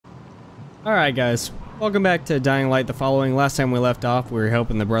Alright guys, welcome back to Dying Light the Following. Last time we left off, we were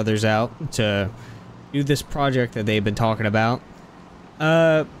helping the brothers out to do this project that they've been talking about.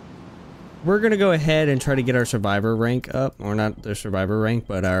 We're gonna go ahead and try to get our survivor rank up, or not the survivor rank,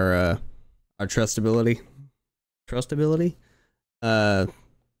 but our trustability of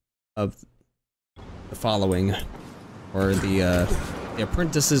the following, or the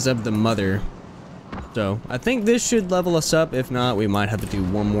apprentices of the mother. So I think this should level us up. If not, we might have to do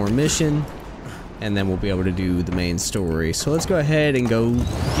one more mission and then we'll be able to do the main story. So let's go ahead and go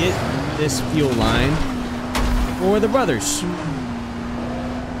get this fuel line for the brothers. Nope.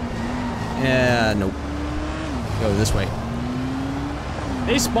 Go this way.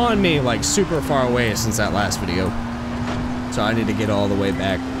 They spawned me like super far away since that last video, so I need to get all the way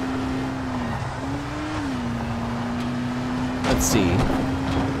back. Let's see.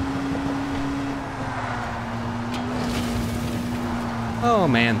 Oh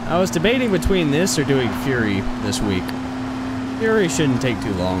man, I was debating between this or doing Fury this week. Fury shouldn't take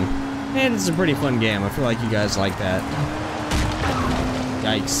too long. And it's a pretty fun game. I feel like you guys like that.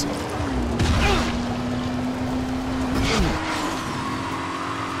 Yikes.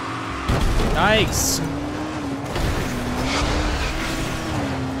 Yikes.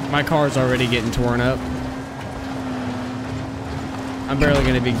 My car's already getting torn up. I'm barely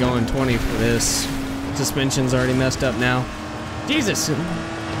gonna be going 20 for this. Suspension's already messed up now. Jesus! Nope.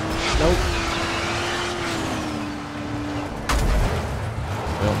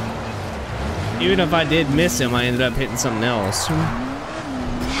 Well, even if I did miss him, I ended up hitting something else.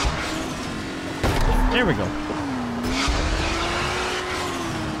 There we go.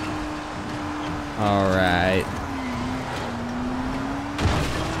 Alright.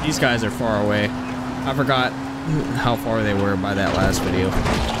 These guys are far away. I forgot how far they were by that last video.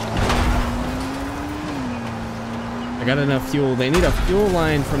 I got enough fuel. They need a fuel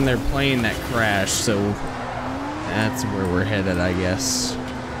line from their plane that crashed, so that's where we're headed, I guess.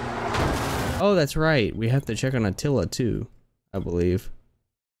 Oh, that's right. We have to check on Attila too, I believe.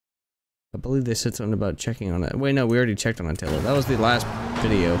 I believe they said something about checking on it. Wait, no, we already checked on Attila. That was the last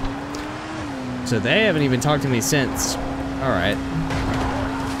video. So they haven't even talked to me since. Alright.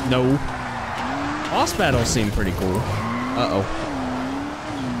 No. Boss battles seem pretty cool. Uh-oh.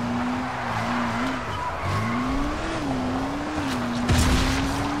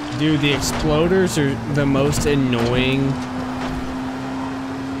 Dude, the exploders are the most annoying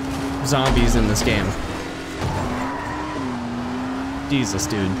zombies in this game. Jesus,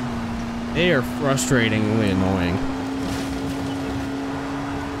 dude. They are frustratingly annoying.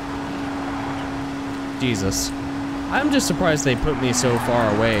 Jesus. I'm just surprised they put me so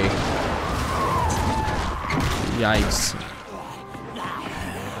far away. Yikes.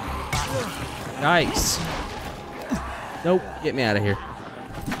 Yikes. Nope, get me out of here.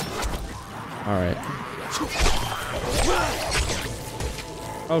 Alright.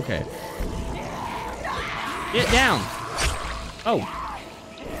 Okay. Get down! Oh.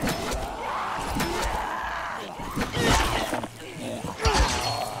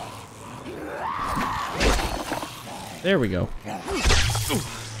 There we go.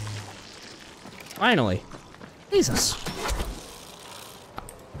 Finally. Jesus.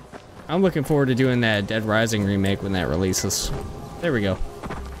 I'm looking forward to doing that Dead Rising remake when that releases. There we go.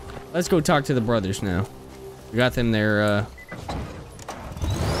 Let's go talk to the brothers now. We got them their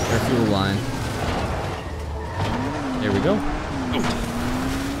fuel line. There we go.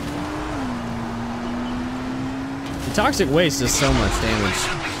 The toxic waste does so much damage.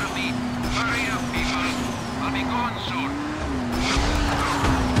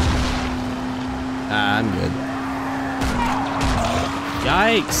 Ah, I'm good.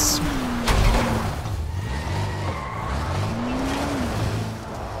 Yikes!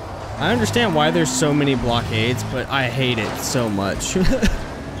 I understand why there's so many blockades, but I hate it so much.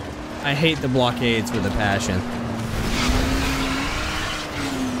 I hate the blockades with a passion.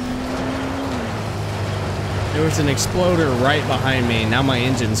 There was an exploder right behind me, now my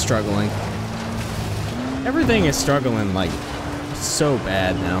engine's struggling. Everything is struggling, like, so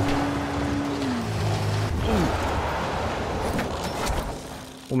bad now.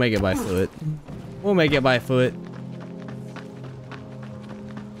 We'll make it by foot. We'll make it by foot.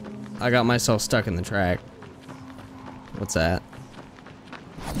 I got myself stuck in the track. What's that?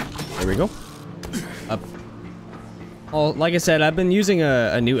 There we go. Up. Oh, like I said, I've been using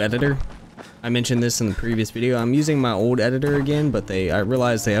a new editor. I mentioned this in the previous video. I'm using my old editor again, but I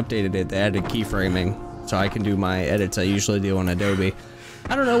realized they updated it. They added keyframing, so I can do my edits I usually do on Adobe.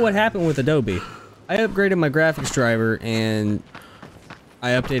 I don't know what happened with Adobe. I upgraded my graphics driver and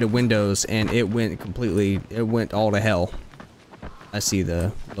I updated Windows and it went all to hell. I see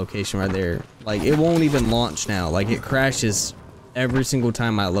the location right there. Like, it won't even launch now. Like, it crashes every single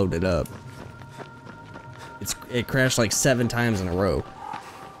time I load it up. It crashed like 7 times in a row.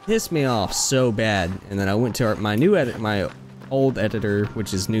 Pissed me off so bad. And then I went to my old editor,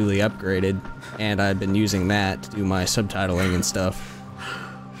 which is newly upgraded, and I've been using that to do my subtitling and stuff.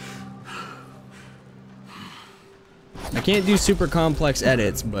 I can't do super complex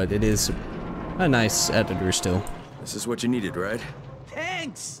edits, but it is a nice editor still. This is what you needed, right?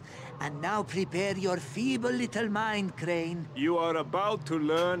 Thanks! And now prepare your feeble little mind, Crane. You are about to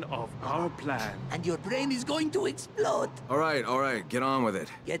learn of our plan. And your brain is going to explode. All right, get on with it.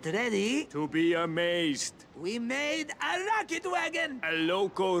 Get ready. To be amazed. We made a rocket wagon. A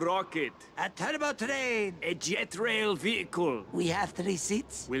loco rocket. A turbo train. A jet rail vehicle. We have 3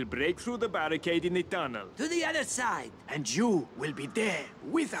 seats. We'll break through the barricade in the tunnel. To the other side. And you will be there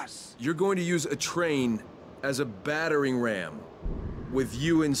with us. You're going to use a train as a battering ram. With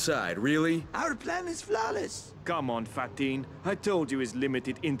you inside, really? Our plan is flawless. Come on, Fatin. I told you his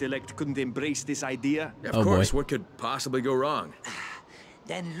limited intellect couldn't embrace this idea. Yeah, of course. Boy. What could possibly go wrong?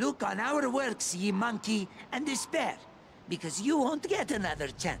 Then look on our works, ye monkey, and despair. Because you won't get another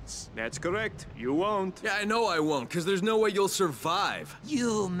chance. That's correct. You won't. Yeah, I know I won't, because there's no way you'll survive.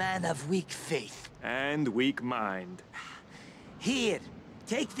 You man of weak faith. And weak mind. Here,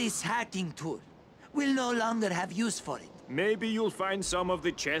 take this hacking tool. We'll no longer have use for it. Maybe you'll find some of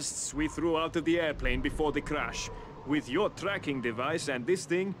the chests we threw out of the airplane before the crash. With your tracking device and this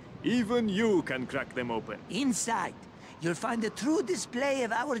thing, even you can crack them open. Inside, you'll find a true display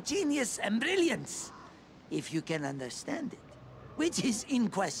of our genius and brilliance. If you can understand it, which is in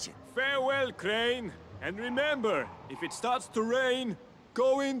question. Farewell, Crane. And remember, if it starts to rain,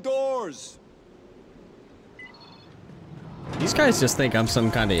 go indoors. These guys just think I'm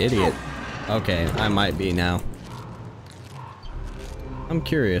some kind of idiot. Okay, I might be now. I'm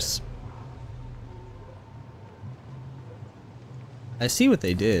curious. I see what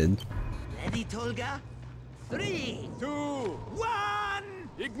they did. Ready, Tolga? 3, 2, 1!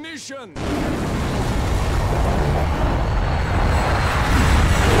 ignition!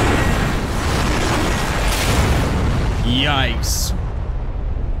 Yikes.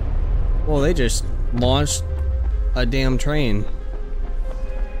 Well, they just launched a damn train.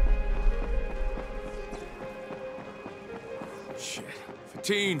 Shit.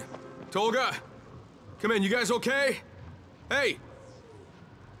 Fatin, Tolga, come in. You guys okay? Hey.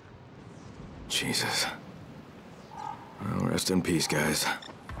 Jesus. Well, rest in peace, guys.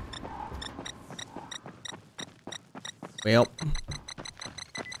 Well,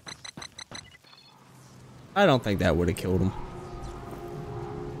 I don't think that would have killed him.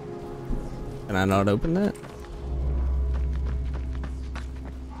 Can I not open that?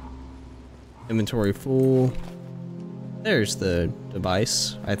 Inventory full. There's the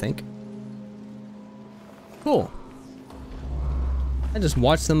device, I think. Cool. I just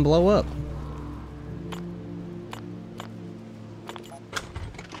watched them blow up.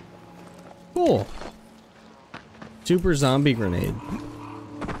 Cool. Super zombie grenade.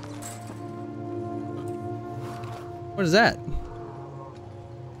 What is that?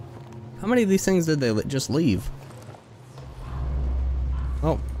 How many of these things did they just leave?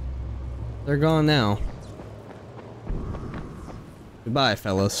 Oh. They're gone now. Goodbye,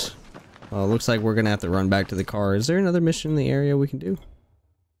 fellas. Well, it looks like we're gonna have to run back to the car. Is there another mission in the area we can do?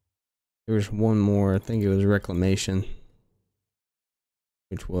 There was one more. I think it was reclamation.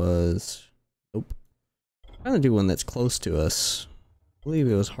 Which was... Nope. I'm gonna do one that's close to us. I believe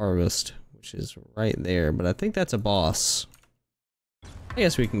it was harvest, which is right there. But I think that's a boss. I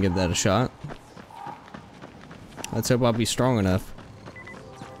guess we can give that a shot. Let's hope I'll be strong enough.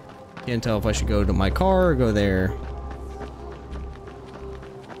 Can't tell if I should go to my car or go there.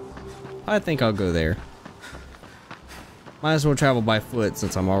 I think I'll go there. Might as well travel by foot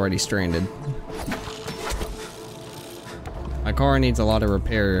since I'm already stranded. My car needs a lot of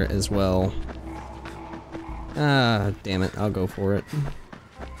repair as well. Ah, damn it. I'll go for it.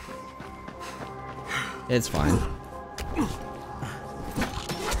 It's fine.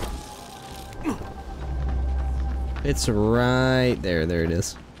 It's right there. There it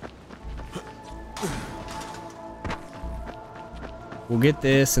is. We'll get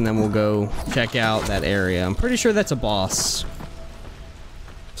this and then we'll go check out that area. I'm pretty sure that's a boss.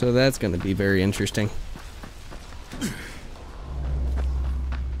 So that's going to be very interesting.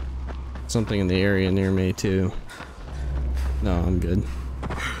 Something in the area near me too. No, I'm good.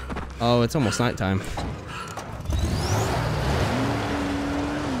 Oh, it's almost nighttime.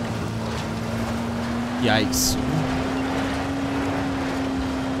 Yikes.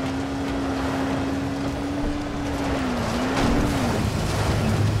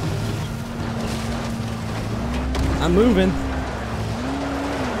 I'm moving.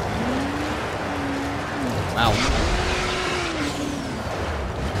 Wow.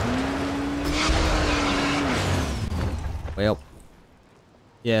 Well.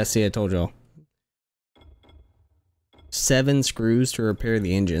 Yeah, see, I told y'all. 7 screws to repair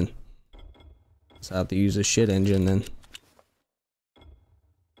the engine. So I have to use a shit engine then.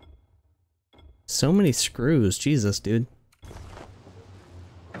 So many screws, Jesus, dude.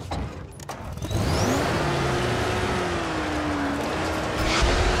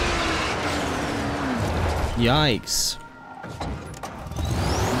 Yikes.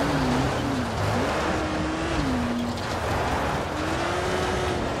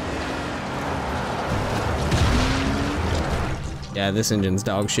 Yeah, this engine's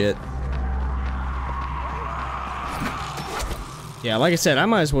dog shit. Yeah, like I said, I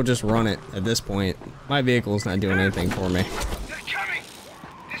might as well just run it at this point. My vehicle's not doing anything for me. They're coming!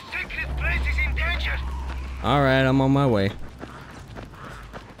 This sacred place is in danger! Alright, I'm on my way.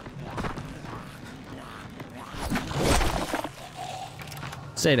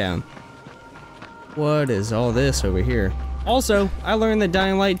 Stay down. What is all this over here? Also, I learned that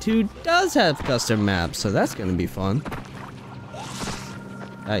Dying Light 2 does have custom maps, so that's gonna be fun.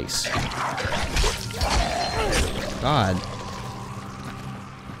 Nice. God.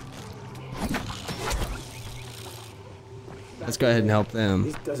 Let's go ahead and help them.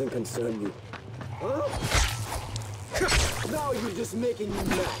 This doesn't concern you. Huh? Now you're just making me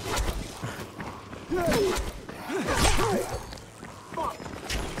mad. Hey! Hey! Fuck!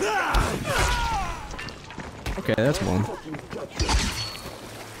 Okay, that's one.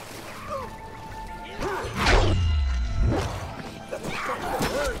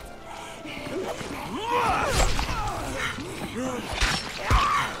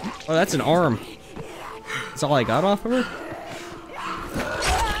 Oh, that's an arm. That's all I got off of her?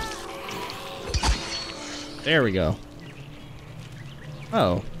 There we go.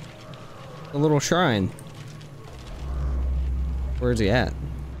 Oh. A little shrine. Where's he at?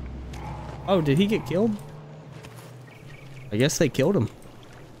 Oh, did he get killed? I guess they killed him.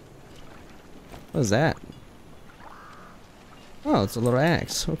 What is that? Oh, it's a little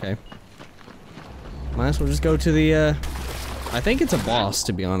axe. Okay. Might as well just go to the, I think it's a boss,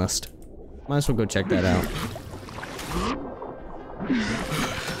 to be honest. Might as well go check that out.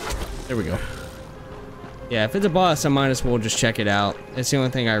 There we go. Yeah, if it's a boss, I might as well just check it out. It's the only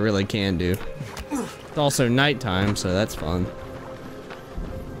thing I really can do. It's also nighttime, so that's fun.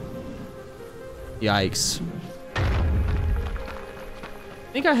 Yikes.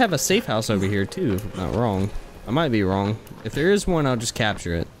 I think I have a safe house over here too, if I'm not wrong. I might be wrong. If there is one, I'll just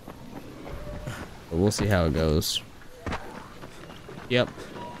capture it. But we'll see how it goes. Yep.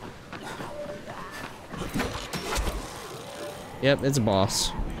 Yep, it's a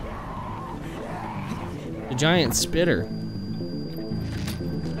boss. The giant spitter.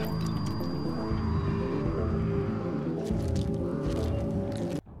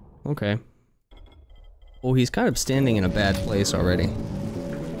 Okay. Well, he's kind of standing in a bad place already.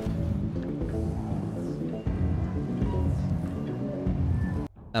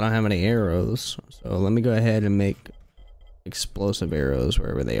 I don't have any arrows, so let me go ahead and make explosive arrows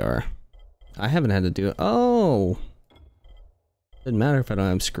wherever they are. I haven't had to do it. Oh! Doesn't matter if I don't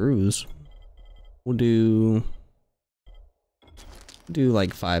have screws. We'll do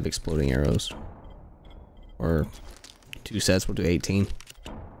like 5 exploding arrows. Or 2 sets, we'll do 18.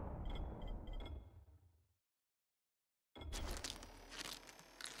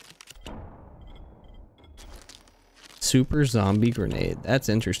 Super zombie grenade. That's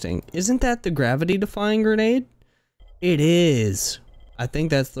interesting. Isn't that the gravity defying grenade? It is. I think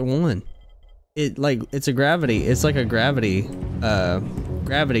that's the one. It's a gravity. It's like a gravity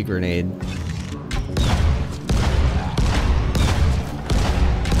grenade.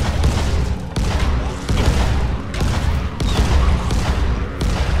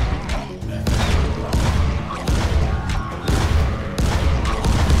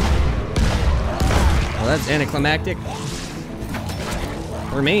 Well, that's anticlimactic.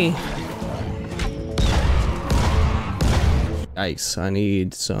 For me. Yikes, I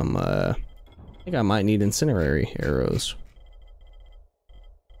need some, I think I might need incendiary arrows.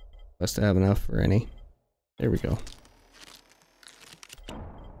 Must have enough for any. There we go.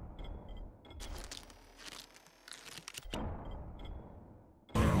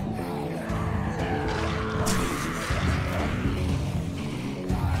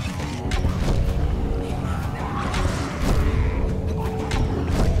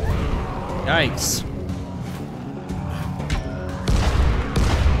 Yikes.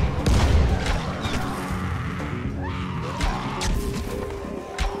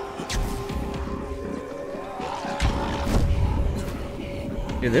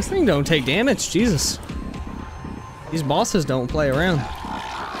 Dude, this thing don't take damage, Jesus. These bosses don't play around.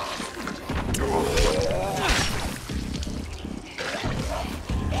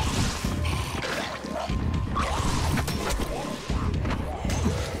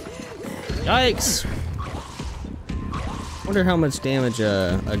 Yikes! Wonder how much damage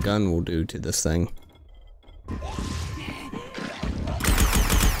a gun will do to this thing.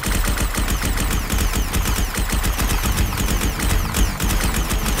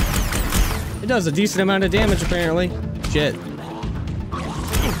 It does a decent amount of damage, apparently. Shit.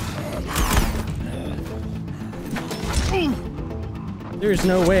 There's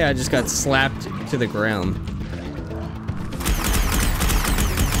no way I just got slapped to the ground.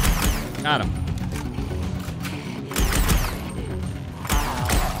 Got him.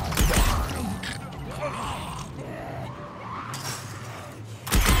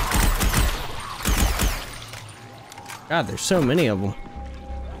 God, there's so many of them.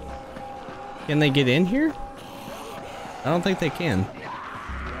 Can they get in here? I don't think they can.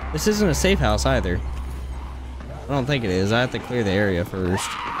 This isn't a safe house either. I don't think it is. I have to clear the area first.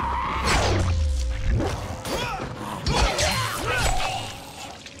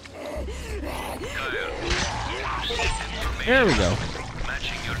 There we go.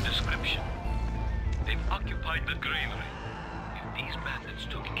 Matching your description. They've occupied the granary. If these bandits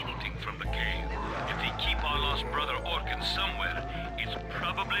took anything from the cave, if they keep our lost brother Orcan somewhere, it's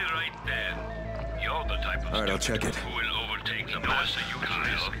probably right there. You're the type of All right, I'll check it. who will overtake the master you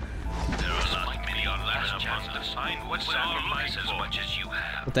risk. There are not many on last chance to find what's our life as much as you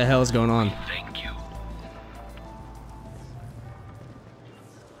have. What the hell is going on? Thank you.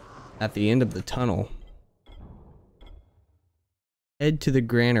 At the end of the tunnel. Head to the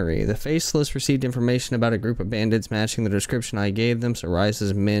granary. The Faceless received information about a group of bandits matching the description I gave them, so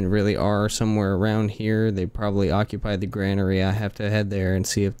Rice's men really are somewhere around here. They probably occupied the granary. I have to head there and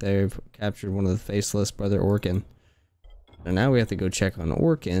see if they've captured one of the Faceless, Brother Orcan. And now we have to go check on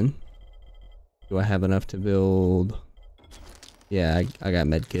Orcan. Do I have enough to build? Yeah, I got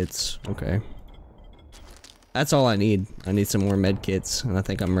med kits. Okay. That's all I need. I need some more med kits, and I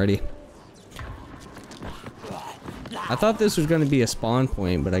think I'm ready. I thought this was going to be a spawn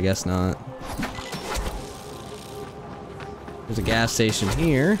point, but I guess not. There's a gas station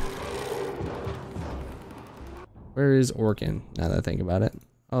here. Where is Orcan, now that I think about it?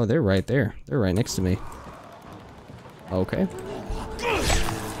 Oh, they're right there. They're right next to me. Okay.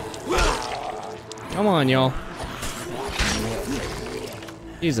 Come on, y'all.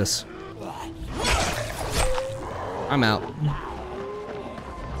 Jesus. I'm out.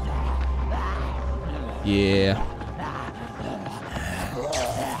 Yeah.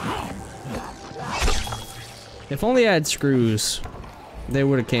 If only I had screws, they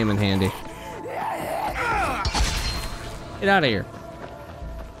would have came in handy. Get out of here.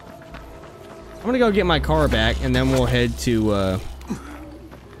 I'm gonna go get my car back and then we'll head to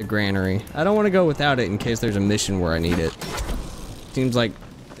the granary. I don't want to go without it in case there's a mission where I need it. Seems like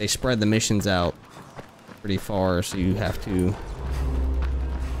they spread the missions out pretty far, so you have to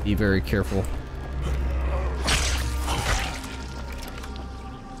be very careful.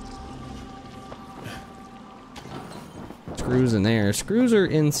 Screws in there. Screws are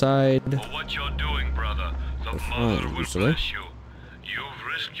inside. For what you're doing, brother, the mother will bless you. You've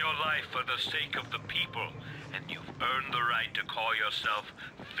risked your life for the sake of the people, and you've earned the right to call yourself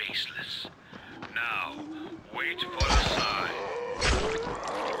Faceless. Now, wait for a sign.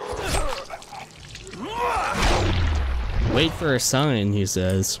 Wait for a sign, he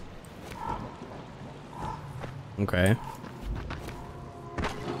says. Okay.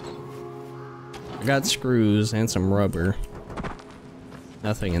 I got screws and some rubber.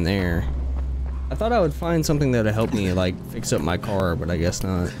 Nothing in there. I thought I would find something that would help me, like, fix up my car, but I guess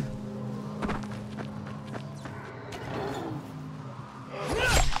not.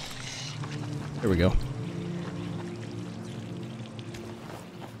 There we go.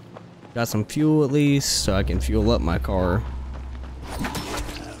 Got some fuel at least, so I can fuel up my car.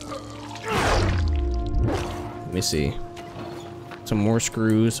 Let me see. Some more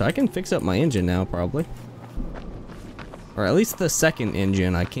screws, so I can fix up my engine now, probably. Or at least the second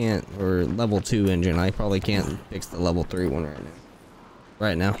engine, I can't, or level 2 engine, I probably can't fix the level 3 one right now.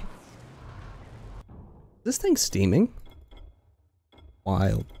 Right now. This thing's steaming?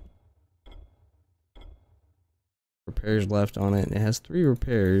 Wild. Repairs left on it. It has 3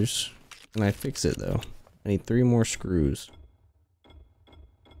 repairs. Can I fix it though? I need 3 more screws.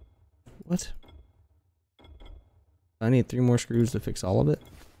 What? I need 3 more screws to fix all of it?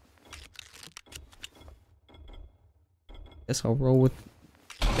 Guess I'll roll with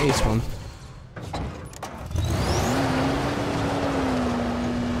the base one.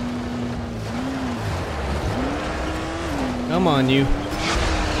 Come on, you.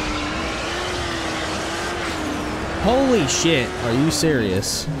 Holy shit, are you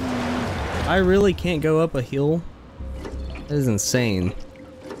serious? I really can't go up a hill? That is insane.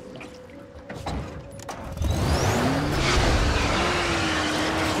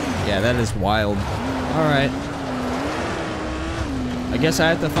 Yeah, that is wild. Alright. I guess I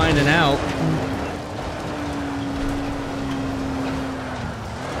have to find an out.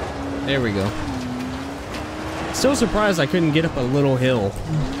 There we go. Still surprised I couldn't get up a little hill.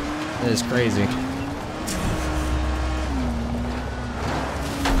 That is crazy.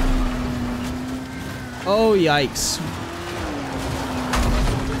 Oh, yikes.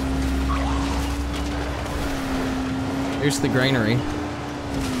 Here's the granary.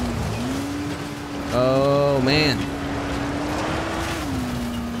 Oh, man.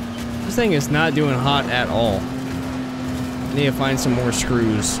 This thing is not doing hot at all. I need to find some more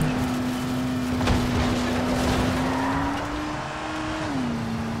screws.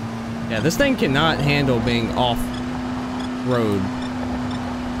 Yeah, this thing cannot handle being off-road.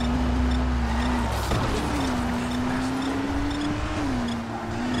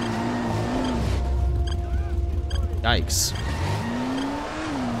 Yikes.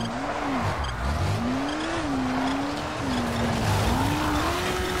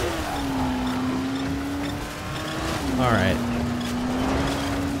 All right.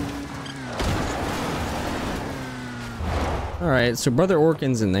 All right, so Brother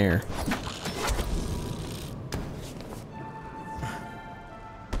Orcan's in there.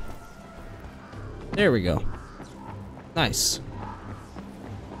 There we go. Nice.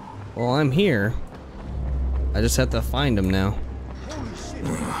 Well, I'm here. I just have to find him now.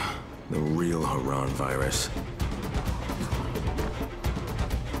 The real Haran virus.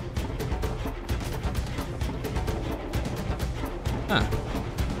 Huh.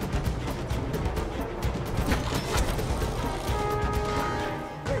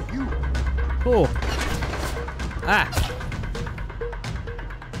 Cool. Ah.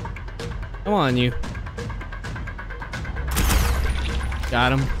 Come on, you.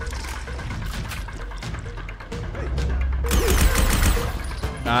 Got him.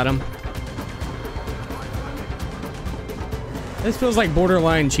 Got him. This feels like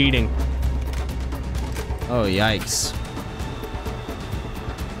borderline cheating. Oh, yikes.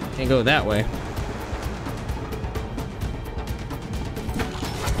 Can't go that way.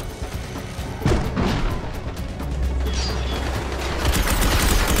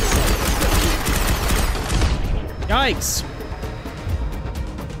 Yikes.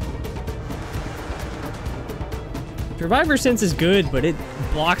 Survivor sense is good, but it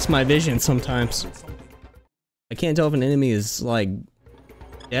blocks my vision sometimes. I can't tell if an enemy is, like,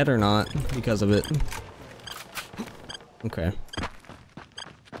 dead or not because of it. Okay.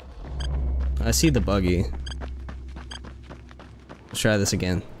 I see the buggy. Let's try this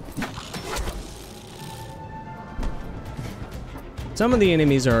again. Some of the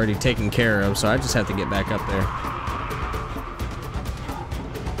enemies are already taken care of, so I just have to get back up there.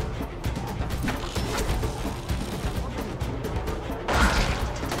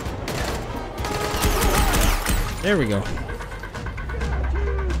 There we go.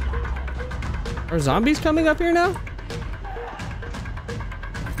 Are zombies coming up here now?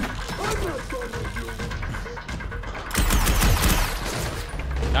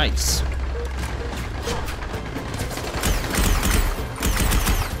 Nice.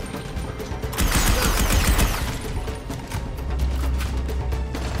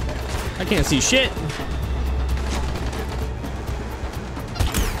 I can't see shit.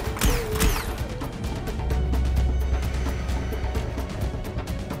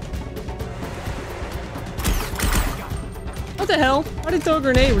 What the hell? Why did I throw a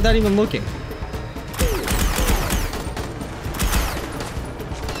grenade without even looking?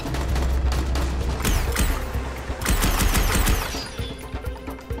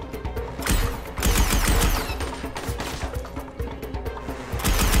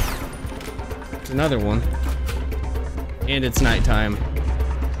 Another one. And it's nighttime.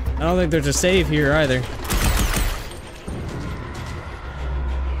 I don't think there's a save here either.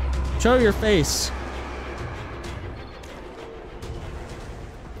 Show your face.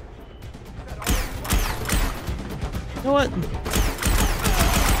 You know what?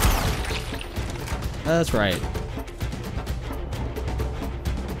 That's right.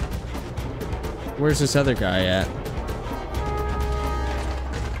 Where's this other guy at?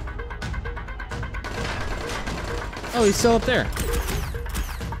 Oh, he's still up there.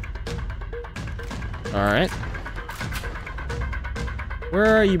 All right.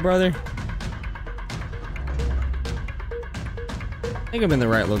 Where are you, brother? I think I'm in the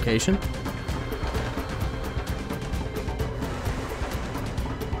right location.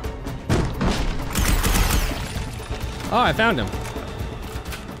 Oh, I found him.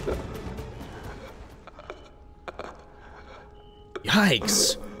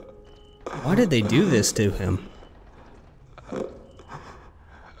 Yikes. Why did they do this to him?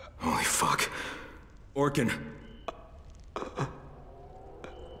 Holy fuck. Orcan.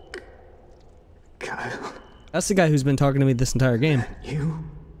 Kyle, That's the guy who's been talking to me this entire game. you?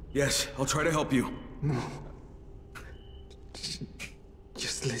 Yes, I'll try to help you. No.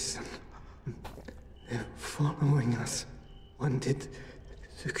 Just listen. They're following us. Wanted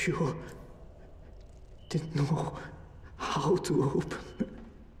the cure. Didn't know how to open.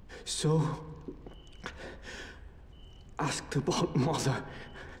 So asked about Mother.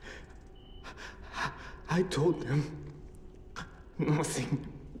 I told them nothing.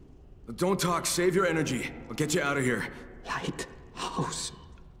 Don't talk, save your energy. I'll get you out of here. Lighthouse.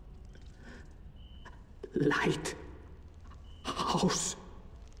 Lighthouse.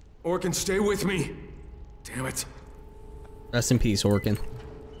 Orcan, stay with me. Damn it. Rest in peace, Orcan.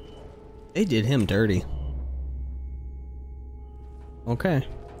 They did him dirty. Okay.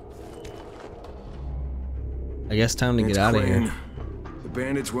 I guess time to get out of here. The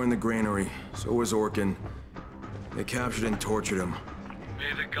bandits were in the granary. So was Orcan. They captured and tortured him.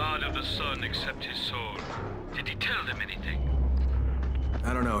 May the god of the sun accept his soul. Did he tell them anything?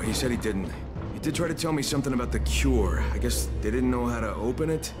 I don't know, he said he didn't. He did try to tell me something about the cure. I guess they didn't know how to open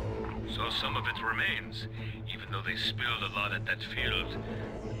it? So some of it remains, even though they spilled a lot at that field.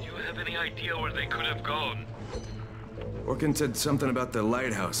 Do you have any idea where they could have gone? Orcan said something about the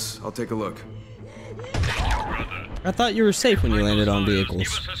lighthouse. I'll take a look. Thank you, brother. I thought you were safe when you landed on vehicles. Give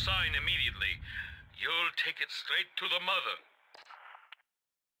us a sign immediately. You'll take it straight to the mother.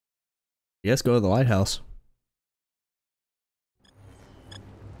 Yes, go to the lighthouse.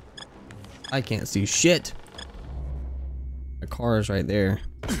 I can't see shit. My car is right there.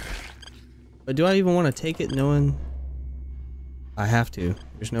 But do I even want to take it knowing I have to?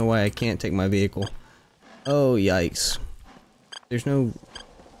 There's no way I can't take my vehicle. Oh, yikes. There's no...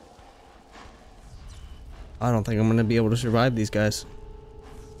 I don't think I'm going to be able to survive these guys.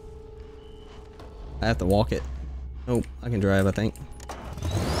 I have to walk it. Nope, I can drive, I think.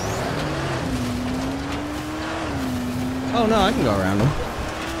 Oh no, I can go around them.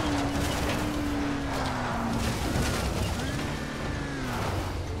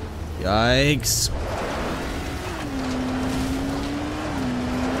 Yikes.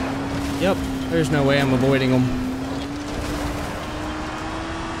 Yep, there's no way I'm avoiding them.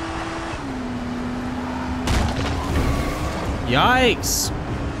 Yikes.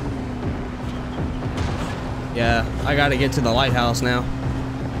 Yeah, I gotta get to the lighthouse now.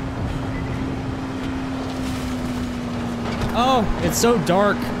 Oh, it's so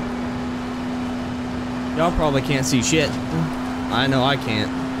dark. Y'all probably can't see shit. I know I can't.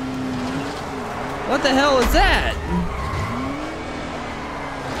 What the hell is that?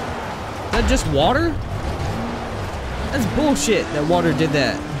 Is that just water? That's bullshit that water did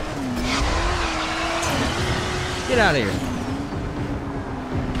that. Get out of here.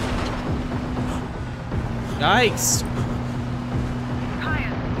 Yikes.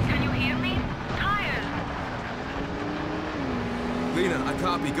 Kyle, can you hear me? Kyle! Lena, I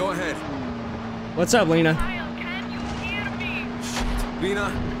copy. Go ahead. What's up, Lena? Kyle, can you hear me? Lena,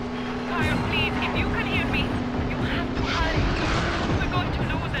 Kyle, please, if you can hear me, you have to hurry. We're going to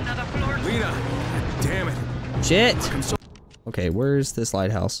lose another floor. Lena. Damn it. Shit. Okay, where's this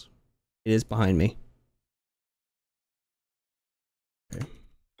lighthouse? It is behind me. Okay.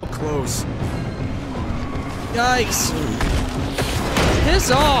 Close. Yikes!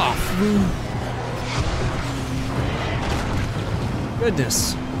 Piss off!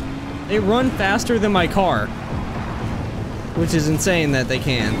 Goodness. They run faster than my car. Which is insane that they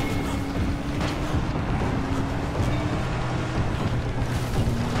can.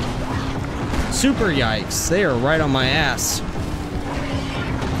 Super yikes. They are right on my ass.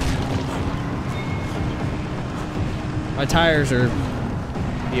 My tires are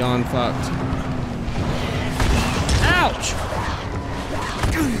beyond fucked. Ouch!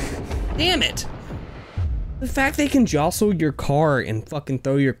 Damn it! The fact they can jostle your car and fucking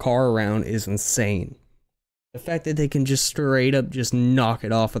throw your car around is insane. The fact that they can just straight up just knock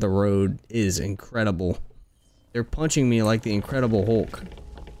it off of the road is incredible. They're punching me like the Incredible Hulk.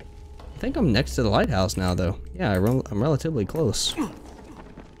 I think I'm next to the lighthouse now though. Yeah, I'm relatively close.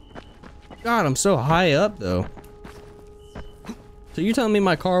 God, I'm so high up though. So you're telling me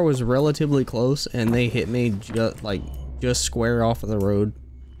my car was relatively close and they hit me just square off of the road?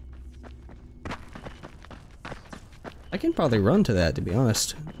 I can probably run to that, to be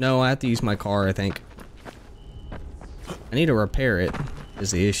honest. No, I have to use my car, I think. I need to repair it,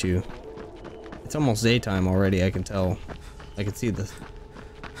 is the issue. It's almost daytime already, I can tell. I can see the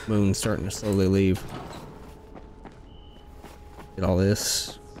moon starting to slowly leave. Get all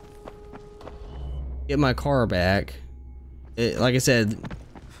this. Get my car back. Like I said,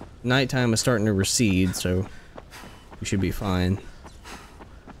 nighttime is starting to recede, so we should be fine.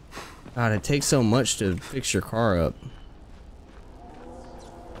 God, it takes so much to fix your car up.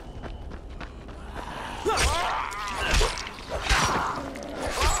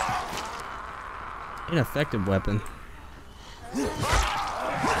 Ineffective weapon.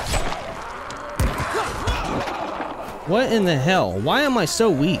 What in the hell? Why am I so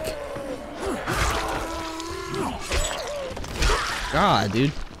weak? God,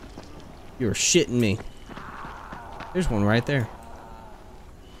 dude. You're shitting me. There's one right there.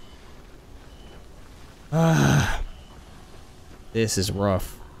 Ah. This is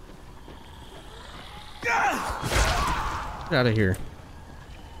rough. Get out of here.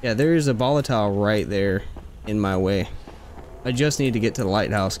 Yeah, there is a volatile right there in my way. I just need to get to the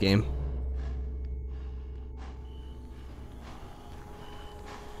lighthouse game.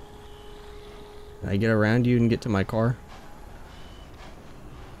 Can I get around you and get to my car?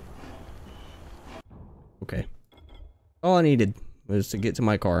 Okay. All I needed was to get to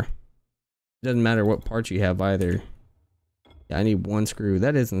my car. It doesn't matter what parts you have either. Yeah, I need one screw.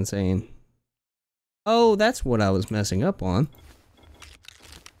 That is insane. Oh, that's what I was messing up on.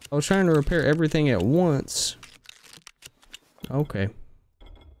 I was trying to repair everything at once. Okay.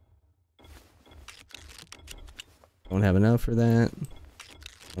 Don't have enough for that.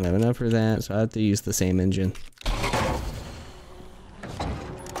 Don't have enough for that, so I have to use the same engine.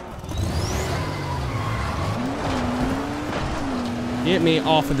 Get me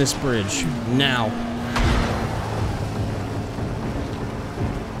off of this bridge now.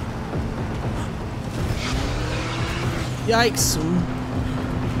 Yikes.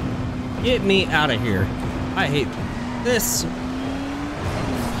 Get me out of here. I hate this.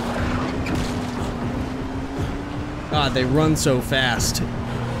 God, they run so fast.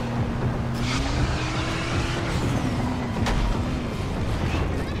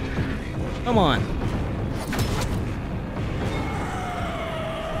 Come on.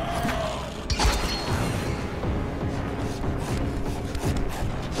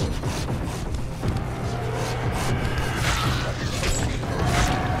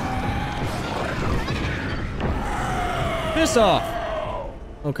 Piss off.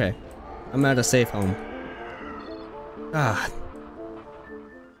 Okay. I'm at a safe home. God.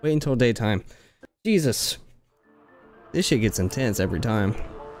 Wait until daytime. Jesus. This shit gets intense every time.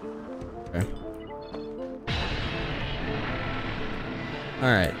 Okay.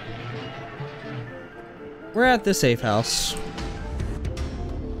 Alright. We're at the safe house.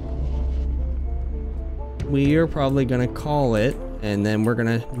 We are probably gonna call it, and then we're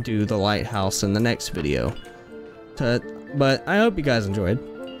gonna do the lighthouse in the next video. But I hope you guys enjoyed.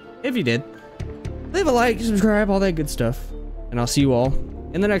 If you did, leave a like, subscribe, all that good stuff. And I'll see you all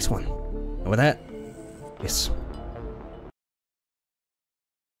in the next one. And with that, peace.